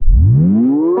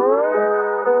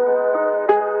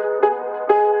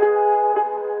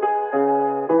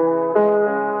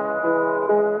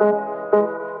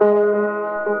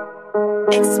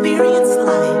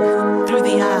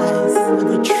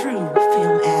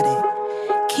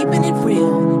Keeping it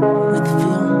real with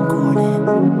Phil Gordon.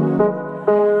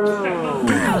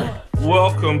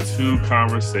 Welcome to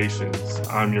Conversations.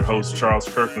 I'm your host, Charles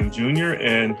Kirkland Jr.,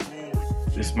 and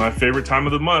it's my favorite time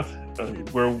of the month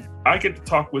where I get to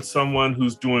talk with someone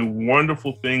who's doing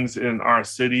wonderful things in our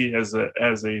city as a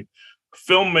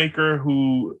filmmaker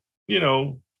who,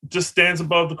 just stands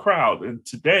above the crowd. And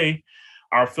today,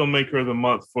 our filmmaker of the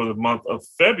month for the month of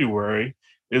February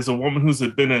is a woman who's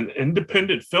been an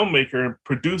independent filmmaker and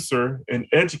producer and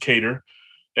educator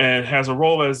and has a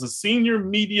role as a senior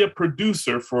media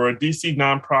producer for a DC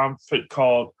nonprofit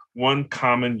called One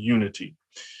Common Unity.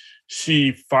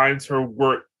 She finds her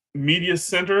work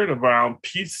media-centered around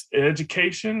peace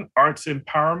education, arts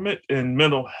empowerment, and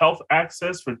mental health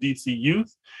access for DC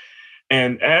youth.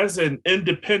 And as an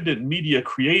independent media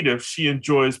creative, she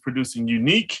enjoys producing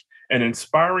unique and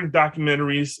inspiring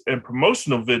documentaries and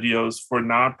promotional videos for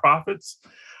nonprofits,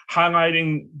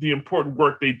 highlighting the important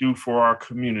work they do for our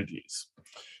communities.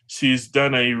 She's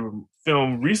done a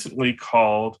film recently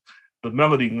called The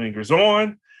Melody Lingers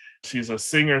On. She's a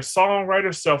singer,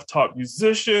 songwriter, self-taught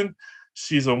musician.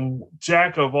 She's a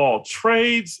jack of all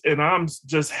trades, and I'm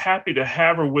just happy to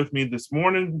have her with me this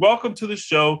morning. Welcome to the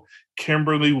show,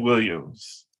 Kimberly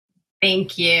Williams.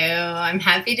 Thank you. I'm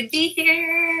happy to be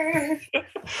here.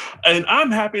 And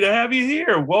I'm happy to have you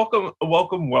here. Welcome,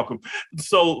 welcome, welcome.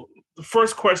 So the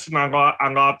first question I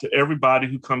got to everybody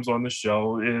who comes on the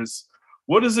show is,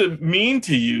 what does it mean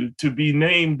to you to be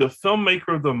named the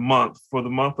Filmmaker of the Month for the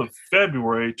month of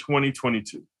February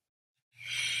 2022?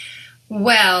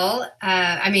 Well,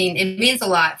 it means a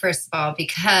lot, first of all,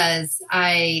 because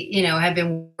I, have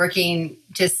been working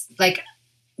just like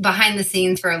behind the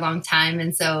scenes for a long time.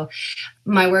 And so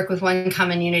my work with One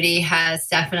Common Unity has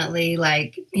definitely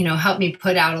helped me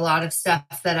put out a lot of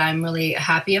stuff that I'm really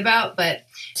happy about. But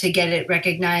to get it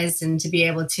recognized and to be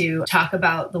able to talk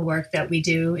about the work that we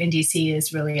do in DC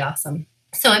is really awesome.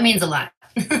 So it means a lot.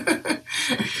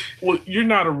 Well, you're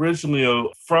not originally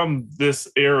from this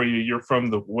area. You're from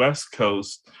the West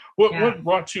Coast. What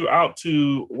brought you out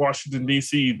to Washington,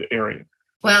 D.C., the area?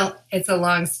 Well, it's a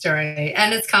long story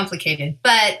and it's complicated,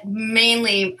 but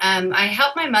mainly I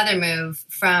helped my mother move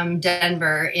from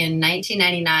Denver in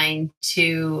 1999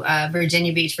 to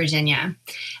Virginia Beach, Virginia.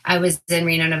 I was in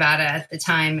Reno, Nevada at the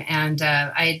time, and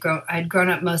I'd grown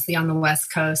up mostly on the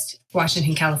West Coast,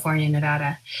 Washington, California,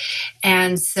 Nevada.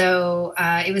 And so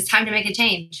it was time to make a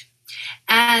change.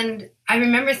 And I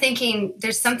remember thinking,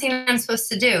 there's something I'm supposed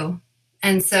to do.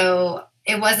 And so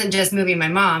it wasn't just moving my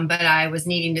mom, but I was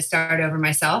needing to start over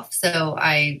myself. So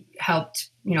I helped,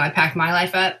 I packed my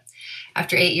life up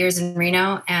after 8 years in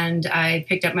Reno, and I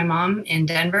picked up my mom in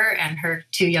Denver and her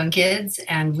 2 young kids,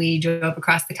 and we drove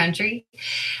across the country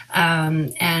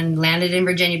and landed in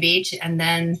Virginia Beach. And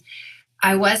then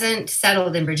I wasn't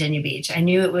settled in Virginia Beach. I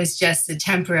knew it was just a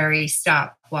temporary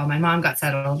stop while my mom got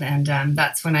settled. And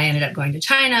that's when I ended up going to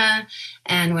China.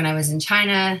 And when I was in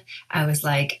China, I was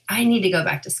like, I need to go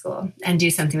back to school and do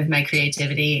something with my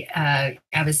creativity. I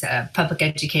was a public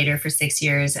educator for 6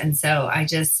 years. And so I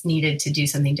just needed to do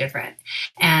something different.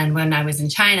 And when I was in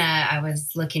China, I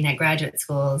was looking at graduate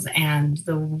schools, and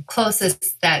the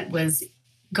closest that was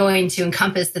going to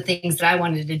encompass the things that I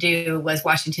wanted to do was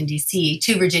Washington, D.C.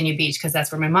 to Virginia Beach, because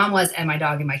that's where my mom was and my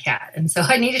dog and my cat. And so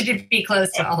I needed to be close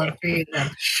to all of 3 of them.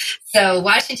 So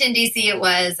Washington, D.C. it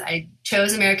was. I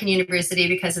chose American University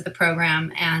because of the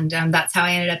program. And that's how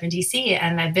I ended up in D.C.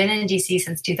 And I've been in D.C.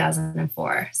 since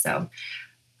 2004. So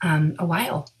a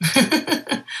while.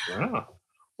 Wow.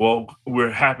 Well,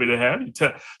 we're happy to have you.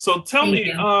 So tell Thank me,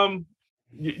 you.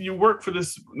 You work for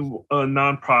this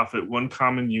nonprofit, One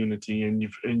Common Unity, and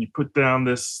you put down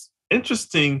this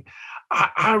interesting.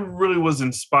 I really was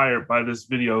inspired by this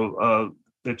video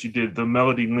that you did. The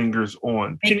Melody Lingers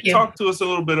On. Can you talk to us a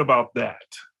little bit about that?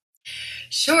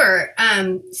 Sure.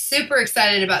 Super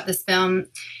excited about this film.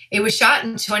 It was shot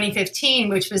in 2015,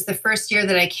 which was the first year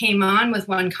that I came on with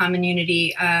One Common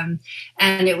Unity, and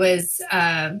it was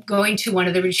going to one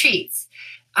of the retreats.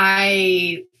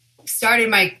 I started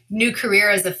my new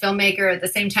career as a filmmaker at the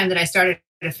same time that I started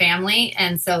a family.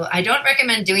 And so I don't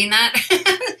recommend doing that.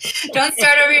 Don't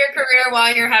start over your career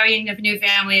while you're having a new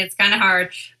family. It's kind of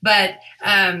hard, but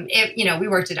we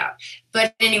worked it out.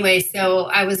 But anyway, so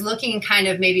I was looking kind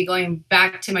of maybe going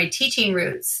back to my teaching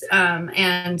roots.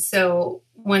 And so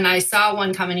when I saw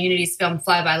One Common Unity's film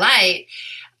Fly by Light,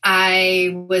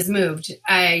 I was moved.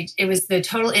 It was the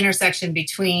total intersection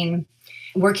between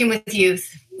working with youth,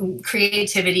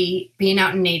 creativity, being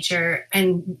out in nature,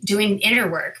 and doing inner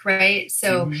work, right?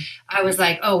 So I was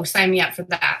like, oh, sign me up for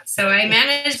that. So I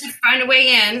managed to find a way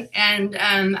in, and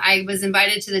I was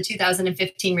invited to the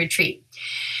 2015 retreat.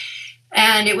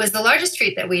 And it was the largest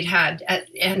retreat that we'd had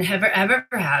and have ever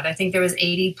had. I think there was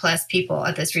 80 plus people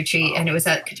at this retreat, and it was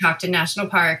at Catoctin National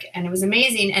Park, and it was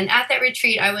amazing. And at that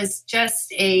retreat, I was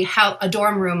just a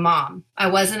dorm room mom. I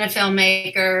wasn't a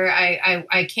filmmaker.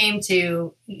 I came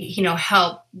to,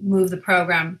 help move the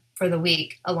program for the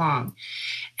week along,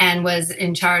 and was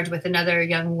in charge with another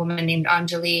young woman named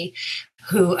Anjali,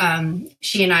 who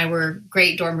she and I were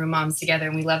great dorm room moms together,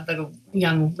 and we loved the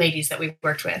young ladies that we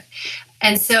worked with.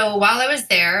 And so while I was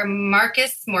there,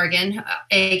 Marcus Morgan,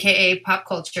 aka Pop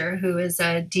Culture, who is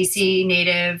a DC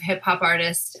native hip hop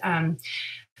artist,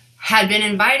 had been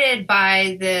invited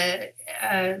by the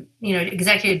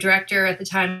executive director at the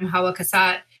time, Hawa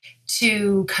Kassat,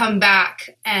 to come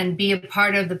back and be a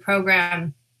part of the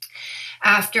program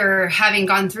after having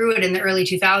gone through it in the early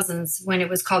 2000s when it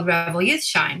was called Rebel Youth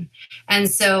Shine. And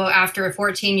so after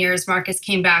 14 years, Marcus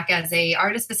came back as a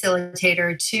artist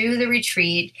facilitator to the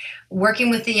retreat,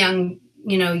 working with the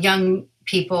young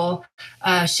people,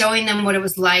 showing them what it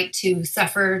was like to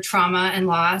suffer trauma and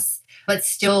loss, but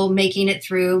still making it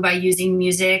through by using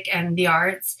music and the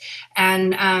arts.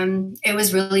 And it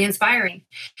was really inspiring.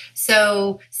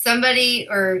 So somebody,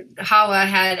 or Hawa,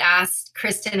 had asked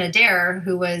Kristen Adair,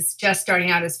 who was just starting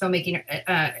out as filmmaking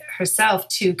herself,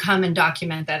 to come and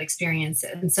document that experience.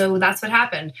 And so that's what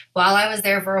happened. While I was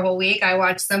there for a whole week, I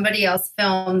watched somebody else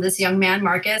film this young man,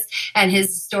 Marcus, and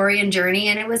his story and journey,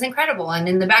 and it was incredible. And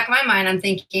in the back of my mind, I'm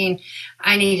thinking,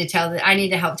 I need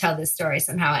to help tell this story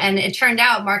somehow. And it turned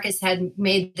out Marcus had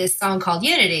made this song called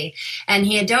Unity, and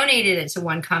he had donated it to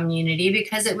One Community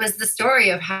because it was the story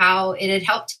of how it had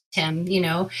helped him,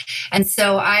 And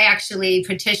so I actually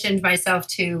petitioned myself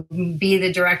to be the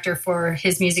director for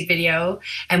his music video,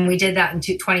 and we did that in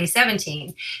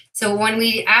 2017. So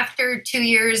after 2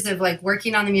 years of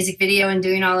working on the music video and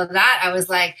doing all of that, I was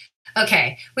like,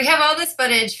 okay, we have all this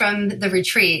footage from the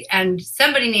retreat and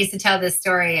somebody needs to tell this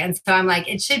story. And so I'm like,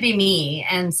 it should be me.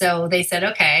 And so they said,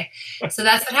 okay. So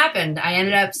that's what happened. I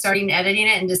ended up starting editing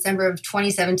it in December of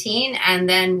 2017. And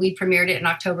then we premiered it in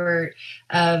October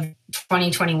of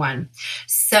 2021.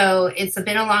 So it's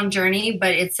been a long journey,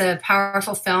 but it's a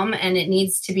powerful film, and it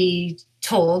needs to be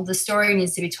told. The story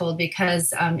needs to be told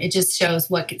because it just shows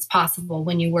what is possible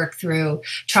when you work through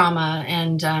trauma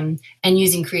and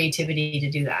using creativity to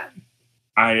do that.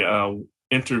 I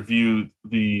interviewed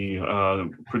the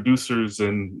producers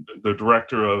and the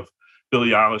director of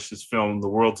Billie Eilish's film, The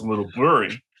World's a Little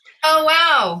Blurry. Oh,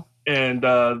 wow. And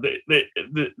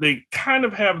they kind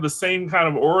of have the same kind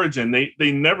of origin.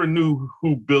 They never knew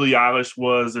who Billie Eilish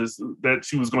was, that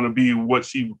she was going to be what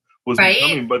she was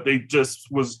becoming, but they just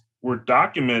were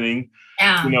documenting,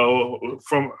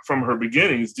 from her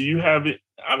beginnings. Do you have it?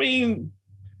 I mean,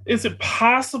 is it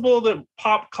possible that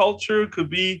pop culture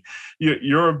could be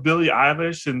your Billie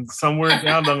Eilish, and somewhere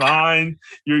down the line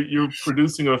you're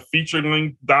producing a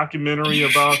feature-length documentary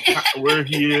about where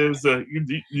he is? Do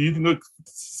you think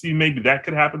see maybe that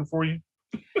could happen for you?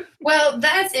 Well,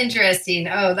 that's interesting.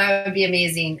 Oh, that would be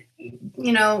amazing.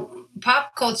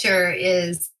 Pop culture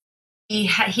is.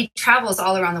 He travels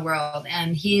all around the world,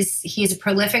 and he's a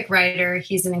prolific writer.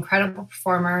 He's an incredible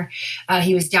performer.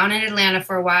 He was down in Atlanta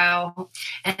for a while,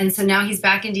 and so now he's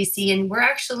back in DC, and we're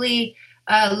actually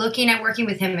looking at working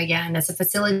with him again as a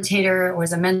facilitator or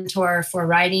as a mentor for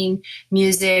writing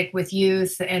music with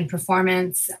youth and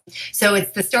performance. So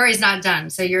the story's not done.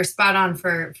 So you're spot on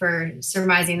for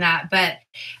surmising that. But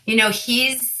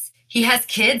he has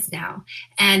kids now,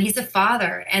 and he's a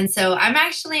father. And so I'm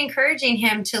actually encouraging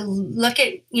him to look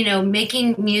at,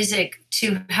 making music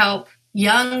to help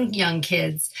young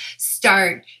kids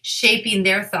start shaping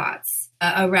their thoughts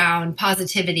around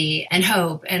positivity and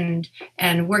hope and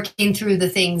working through the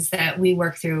things that we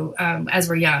work through as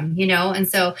we're young, And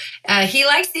so he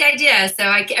likes the idea. So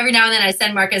every now and then I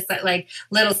send Marcus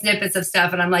little snippets of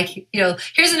stuff, and I'm like,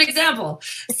 here's an example.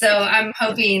 So I'm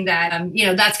hoping that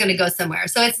that's going to go somewhere.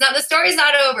 So the story's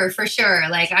not over for sure.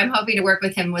 I'm hoping to work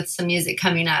with him with some music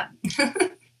coming up.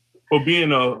 Well,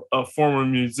 being a former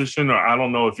musician, or I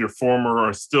don't know if you're former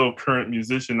or still current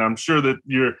musician, I'm sure that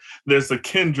there's a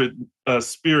kindred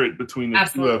spirit between the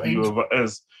Absolutely. two of you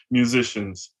as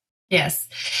musicians. Yes,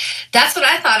 that's what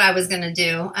I thought I was going to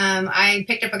do. I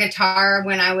picked up a guitar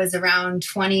when I was around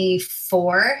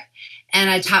 24, and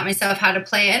I taught myself how to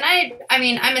play. And I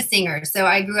mean, I'm a singer, so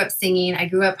I grew up singing. I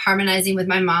grew up harmonizing with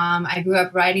my mom. I grew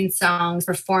up writing songs,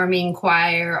 performing,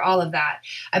 choir, all of that.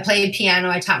 I played piano.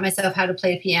 I taught myself how to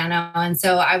play piano. And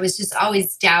so I was just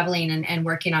always dabbling and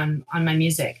working on my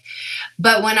music.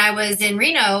 But when I was in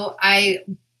Reno, I,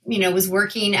 was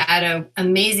working at an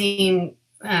amazing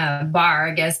bar,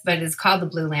 I guess, but it's called the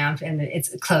Blue Lamp, and it's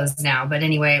closed now. But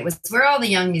anyway, it was where all the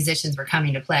young musicians were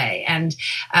coming to play. And,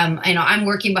 I'm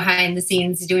working behind the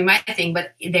scenes doing my thing,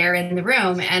 but they're in the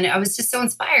room. And I was just so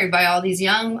inspired by all these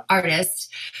young artists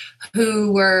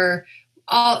who were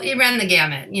it ran the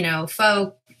gamut,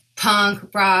 folk,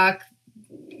 punk, rock,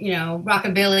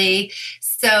 rockabilly.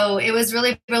 So it was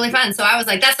really, really fun. So I was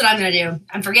like, that's what I'm going to do.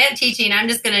 I'm forget teaching. I'm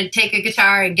just going to take a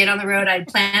guitar and get on the road. I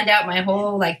planned out my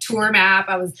whole tour map.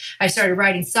 I started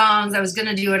writing songs. I was going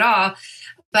to do it all,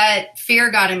 but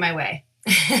fear got in my way.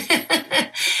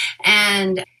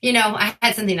 And, I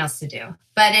had something else to do.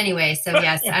 But anyway, so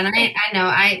yes. And I know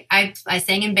I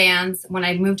sang in bands. When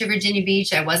I moved to Virginia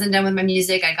Beach, I wasn't done with my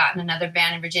music. I got in another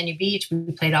band in Virginia Beach.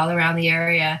 We played all around the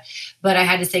area, but I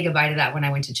had to say goodbye to that when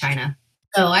I went to China.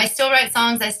 So I still write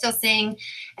songs. I still sing.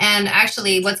 And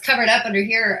actually what's covered up under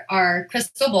here are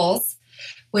crystal bowls,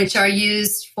 which are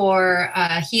used for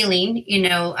healing,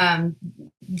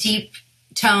 deep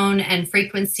tone and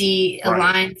frequency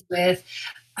aligns with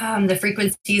the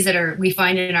frequencies that we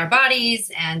find in our bodies,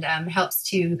 and helps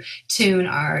to tune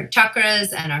our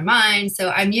chakras and our mind.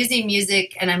 So I'm using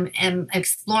music, and I'm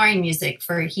exploring music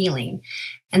for healing.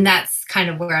 And that's kind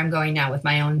of where I'm going now with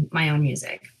my own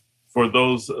music. For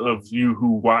those of you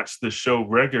who watch the show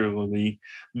regularly,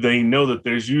 they know that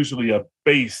there's usually a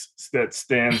bass that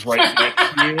stands right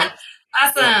next here.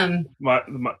 Awesome.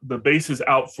 The bass is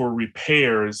out for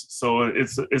repairs, so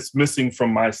it's missing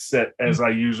from my set as I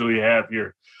usually have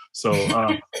here. So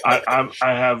I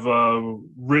have a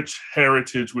rich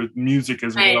heritage with music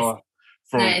as well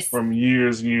from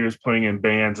years and years playing in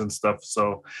bands and stuff.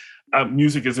 So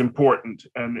music is important,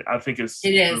 and I think it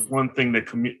is one thing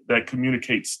that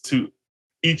communicates to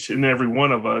each and every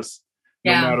one of us,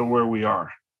 no matter where we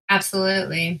are.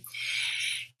 Absolutely.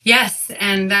 Yes.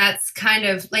 And that's kind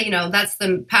of that's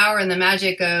the power and the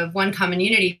magic of One Common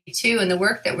Unity too. And the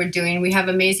work that we're doing, we have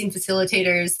amazing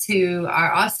facilitators who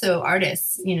are also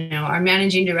artists. Our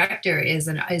managing director is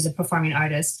a performing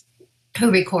artist who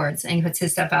records and puts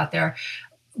his stuff out there.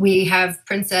 We have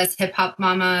Princess Hip Hop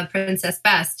Mama, Princess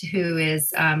Best, who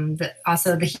is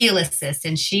also the Heal Assist.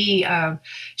 And she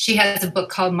has a book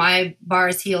called My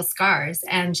Bars Heal Scars.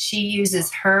 And she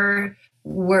uses her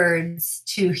words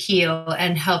to heal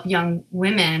and help young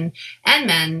women and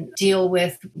men deal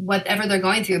with whatever they're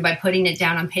going through by putting it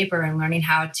down on paper and learning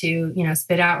how to,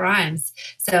 spit out rhymes.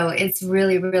 So it's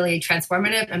really, really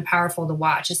transformative and powerful to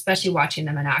watch, especially watching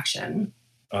them in action.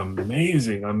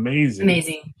 Amazing.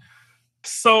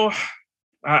 So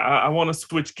I want to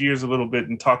switch gears a little bit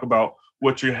and talk about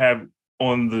what you have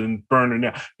on the burner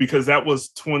now, because that was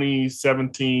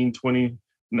 2017,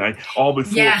 all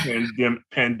before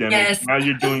pandemic. Yes. Now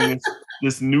you're doing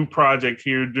this new project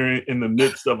here in the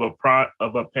midst of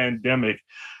a pandemic.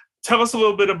 Tell us a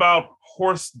little bit about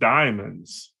Horse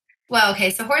Diamonds. Well,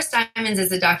 okay. So Horse Diamonds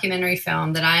is a documentary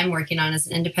film that I'm working on as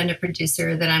an independent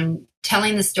producer, that I'm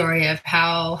telling the story of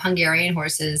how Hungarian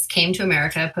horses came to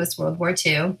America post-World War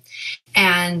II,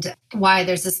 and why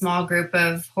there's a small group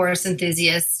of horse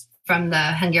enthusiasts from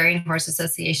the Hungarian Horse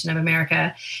Association of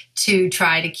America to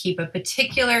try to keep a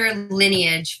particular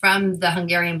lineage from the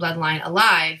Hungarian bloodline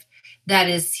alive that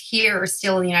is here or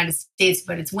still in the United States,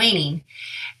 but it's waning.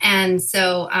 And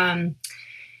so,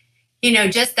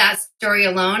 just that story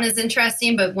alone is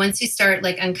interesting. But once you start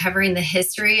uncovering the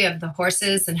history of the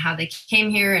horses and how they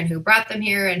came here and who brought them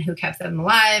here and who kept them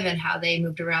alive and how they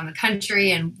moved around the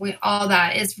country and all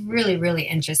that is really, really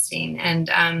interesting. And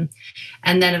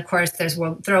then, of course,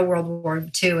 throw World War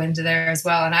II into there as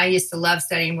well. And I used to love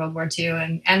studying World War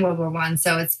II and World War I.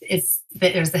 So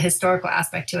there's the historical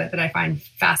aspect to it that I find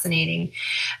fascinating.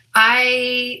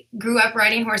 I grew up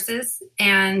riding horses,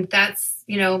 and that's,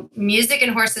 music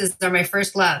and horses are my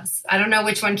first loves. I don't know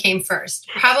which one came first.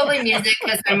 Probably music,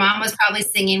 because my mom was probably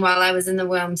singing while I was in the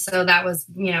womb. So that was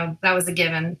a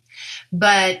given.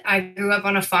 But I grew up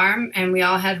on a farm, and we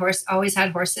always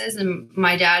had horses. And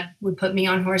my dad would put me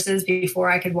on horses before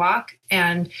I could walk.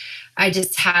 And I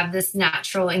just have this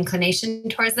natural inclination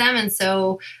towards them. And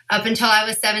so up until I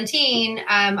was 17,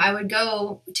 I would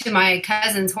go to my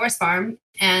cousin's horse farm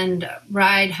and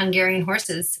ride Hungarian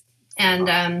horses.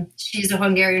 And she's a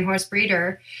Hungarian horse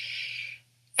breeder.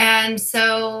 And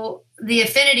so the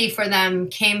affinity for them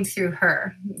came through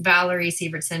her. Valerie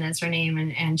Sievertson is her name,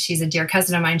 and she's a dear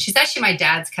cousin of mine. She's actually my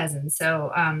dad's cousin.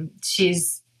 So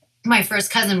she's my first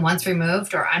cousin once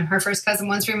removed, or I'm her first cousin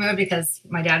once removed because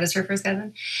my dad is her first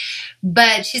cousin.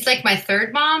 But she's like my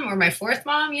third mom or my fourth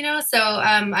mom, So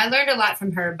I learned a lot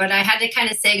from her, but I had to kind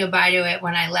of say goodbye to it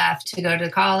when I left to go to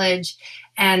college.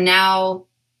 And now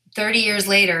 30 years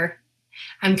later,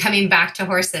 I'm coming back to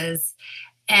horses.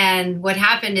 And what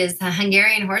happened is the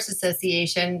Hungarian Horse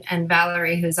Association and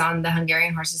Valerie, who's on the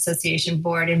Hungarian Horse Association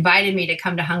board, invited me to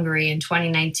come to Hungary in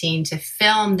 2019 to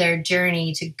film their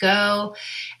journey, to go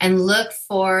and look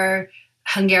for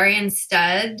Hungarian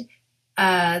stud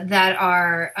that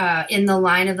are in the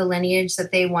line of the lineage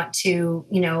that they want to,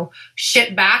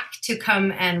 ship back to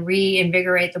come and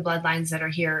reinvigorate the bloodlines that are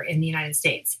here in the United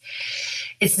States.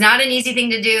 It's not an easy thing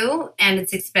to do, and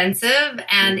it's expensive,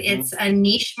 and it's a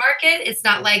niche market. It's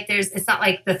not like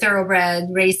the thoroughbred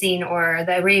racing or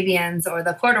the Arabians or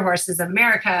the quarter horses of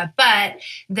America, but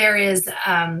there is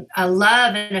a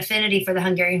love and affinity for the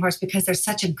Hungarian horse because they're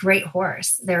such a great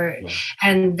horse.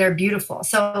 And they're beautiful.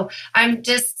 So I'm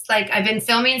just I've been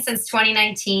filming since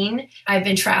 2019. I've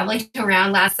been traveling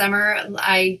around. Last summer,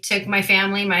 I took my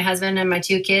family, my husband and my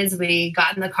 2 kids. We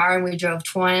got in the car and we drove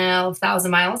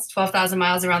 12,000 miles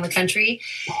around the country,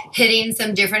 hitting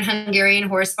some different Hungarian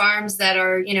horse farms that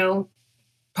are,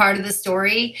 part of the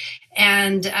story.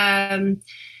 And I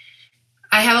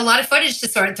have a lot of footage to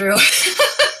sort through.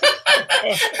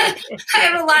 I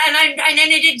have a lot, and I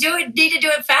need to do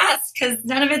it fast because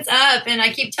none of it's up. And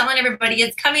I keep telling everybody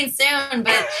it's coming soon.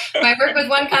 But my work with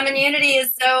One Common Unity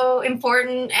is so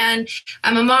important, and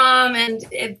I'm a mom, and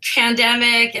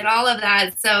pandemic, and all of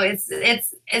that. So it's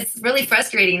really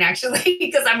frustrating actually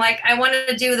because I'm like, I want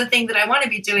to do the thing that I want to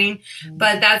be doing,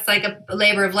 but that's like a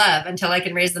labor of love until I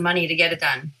can raise the money to get it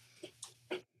done.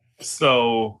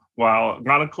 So, wow, a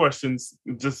lot of questions.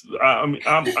 Just I'm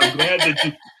glad that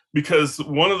you. Because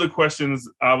one of the questions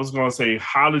I was going to say,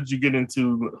 how did you get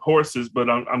into horses? But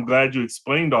I'm glad you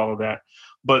explained all of that.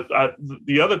 But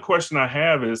the other question I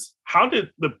have is, how did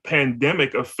the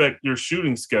pandemic affect your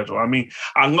shooting schedule? I mean,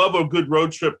 I love a good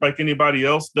road trip like anybody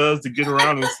else does to get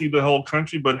around and see the whole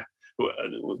country. But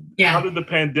how did the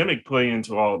pandemic play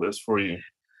into all of this for you?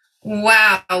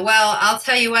 Wow. Well, I'll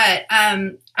tell you what.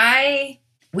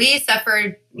 We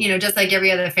suffered, just like every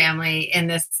other family in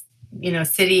this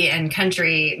city and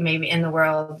country, maybe in the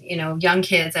world, young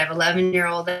kids. I have an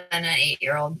 11-year-old and an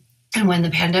 8-year-old. And when the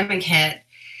pandemic hit,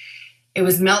 it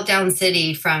was meltdown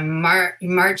city from March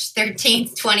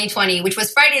 13th, 2020, which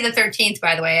was Friday the 13th,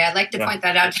 by the way. I'd like to point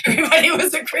that out to everybody. It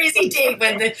was a crazy date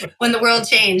when the world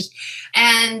changed.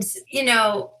 And,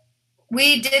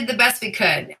 we did the best we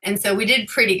could. And so we did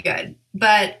pretty good.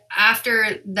 But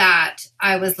after that,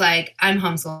 I was like, I'm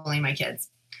homeschooling my kids.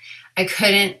 I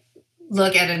couldn't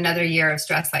look at another year of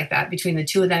stress like that between the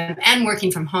two of them and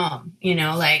working from home,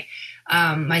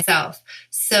 myself.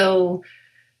 So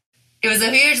it was a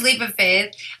huge leap of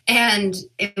faith, and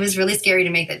it was really scary to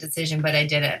make that decision, but I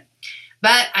did it.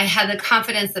 But I had the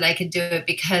confidence that I could do it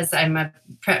because I'm an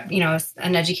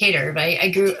educator. But I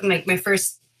grew my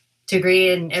first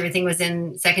degree and everything was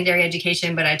in secondary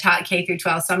education, but I taught K through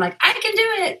 12. So I'm like, I can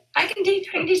do it. I can teach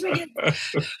my kids.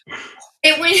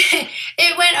 It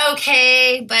went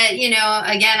okay, but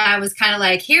again, I was kind of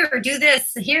like, here, do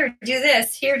this, here, do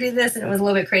this, here, do this, and it was a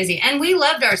little bit crazy. And we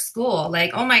loved our school.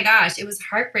 Like, oh my gosh, it was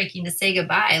heartbreaking to say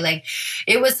goodbye. Like,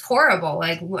 it was horrible.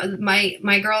 Like,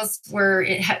 my girls were,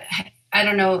 I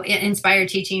don't know, Inspired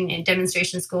Teaching and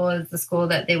Demonstration School is the school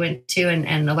that they went to,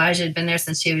 and Elijah had been there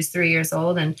since she was 3 years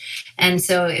old, and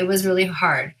so it was really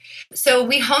hard. So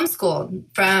we homeschooled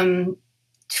from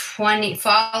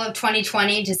fall of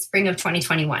 2020 to spring of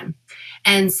 2021.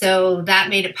 And so that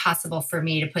made it possible for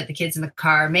me to put the kids in the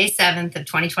car May 7th of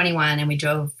 2021, and we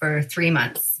drove for 3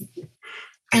 months.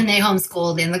 And they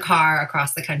homeschooled in the car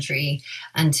across the country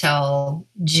until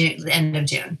the end of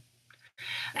June.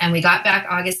 And we got back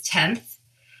August 10th.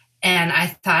 And I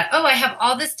thought, I have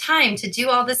all this time to do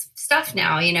all this stuff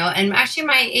now, And actually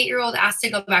my 8-year-old asked to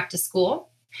go back to school.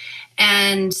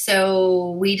 And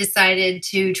so we decided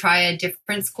to try a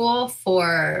different school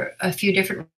for a few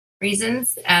different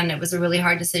reasons. And it was a really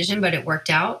hard decision, but it worked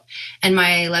out. And my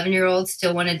 11-year-old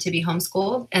still wanted to be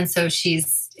homeschooled. And so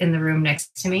she's in the room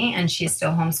next to me, and she's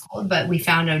still homeschooled, but we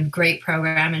found a great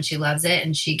program and she loves it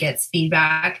and she gets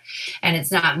feedback. And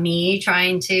it's not me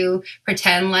trying to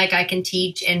pretend like I can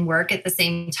teach and work at the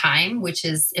same time, which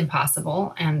is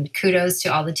impossible. And kudos to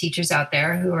all the teachers out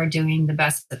there who are doing the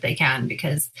best that they can,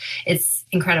 because it's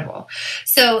incredible.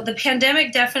 So the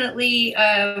pandemic definitely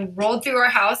rolled through our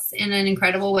house in an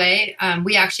incredible way.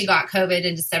 We actually got COVID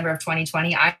in December of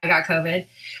 2020. I got COVID.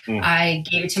 I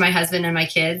gave it to my husband and my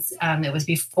kids. It was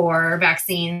before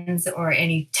vaccines or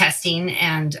any testing,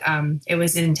 and it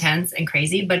was intense and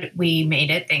crazy, but we made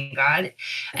it, thank God.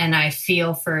 And I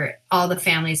feel for all the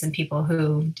families and people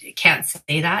who can't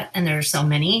say that, and there are so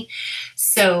many.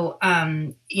 So,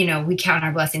 we count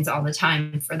our blessings all the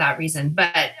time for that reason.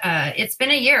 But it's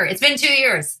been a year. It's been 2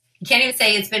 years. You can't even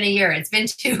say it's been a year. It's been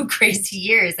 2 crazy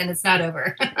years, and it's not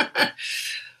over.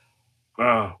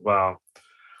 Oh, wow.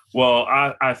 Well,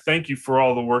 I thank you for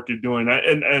all the work you're doing.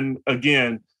 And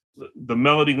again, the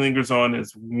melody lingers on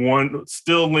is one,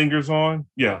 still lingers on.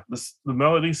 Yeah, the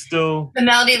melody still. The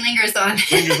melody lingers on.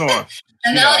 Lingers on.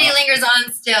 The melody lingers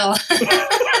on still.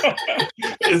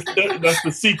 That's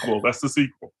the sequel. That's the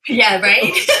sequel. Yeah,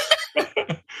 right?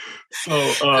 So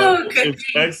it's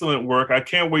excellent work. I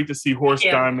can't wait to see Horse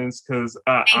Diamonds, because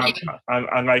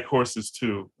I like horses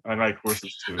too.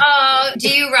 Oh, do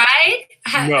you ride?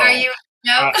 No. Are you?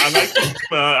 No. I like them.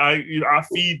 I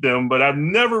feed them, but I've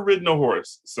never ridden a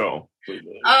horse. So.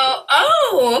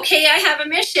 Oh, okay. I have a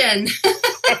mission.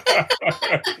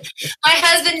 My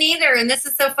husband neither, and this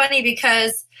is so funny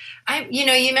because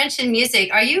you mentioned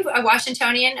music. Are you a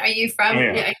Washingtonian? Are you from?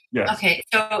 Yes. Okay,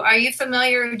 so are you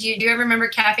familiar? Do you ever remember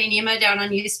Cafe Nima down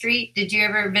on U Street? Did you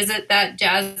ever visit that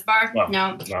jazz bar?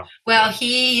 No. Well,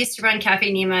 he used to run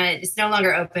Cafe Nima. It's no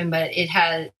longer open, but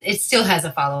it still has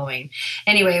a following.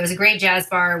 Anyway, it was a great jazz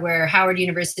bar where Howard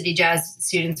University jazz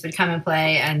students would come and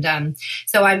play, and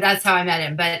that's how I met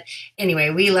him. But anyway,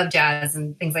 we love jazz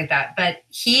and things like that. But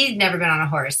he'd never been on a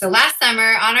horse. So last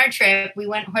summer on our trip, we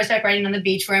went horseback riding on the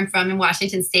beach where I'm from in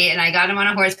Washington State, and I got him on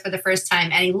a horse for the first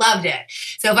time, and he loved it.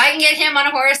 So if I can get him on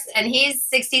a horse, and he's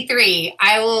 63,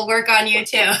 I will work on you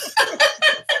too.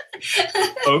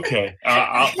 Okay,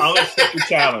 I'll accept the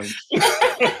challenge.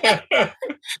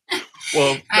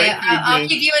 Well, I'll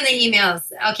keep you in the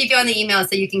emails. I'll keep you on the emails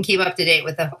so you can keep up to date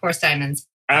with the Horse Diamonds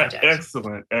project.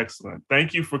 Excellent.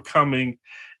 Thank you for coming.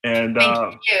 And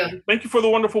thank you for the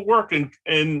wonderful work. And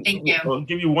thank you. I'll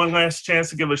give you one last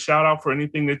chance to give a shout out for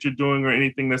anything that you're doing or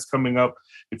anything that's coming up.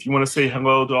 If you want to say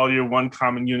hello to all your One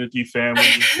Common Unity family.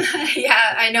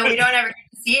 Yeah, I know we don't ever get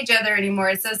to see each other anymore.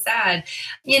 It's so sad.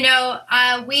 We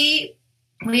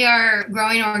are a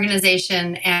growing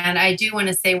organization, and I do want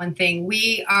to say one thing.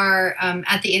 We are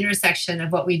at the intersection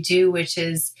of what we do, which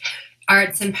is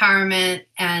arts empowerment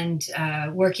and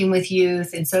working with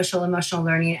youth and social emotional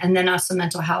learning, and then also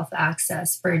mental health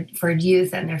access for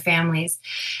youth and their families.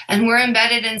 And we're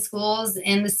embedded in schools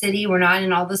in the city. We're not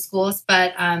in all the schools,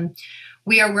 but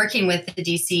we are working with the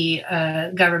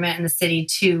DC government and the city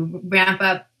to ramp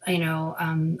up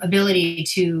ability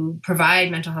to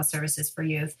provide mental health services for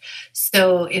youth.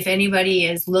 So if anybody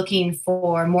is looking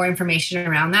for more information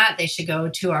around that, they should go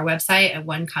to our website at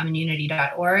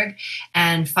onecommonunity.org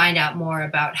and find out more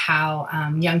about how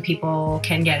young people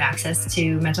can get access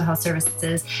to mental health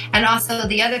services, and also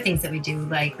the other things that we do,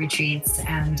 like retreats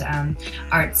and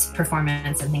arts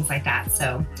performance and things like that.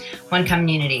 So One Common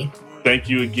Unity. Thank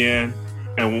you again,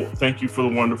 and thank you for the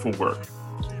wonderful work.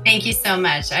 Thank you so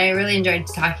much. I really enjoyed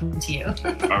talking to you.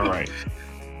 All right.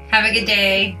 Have a good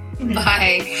day.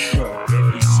 Bye.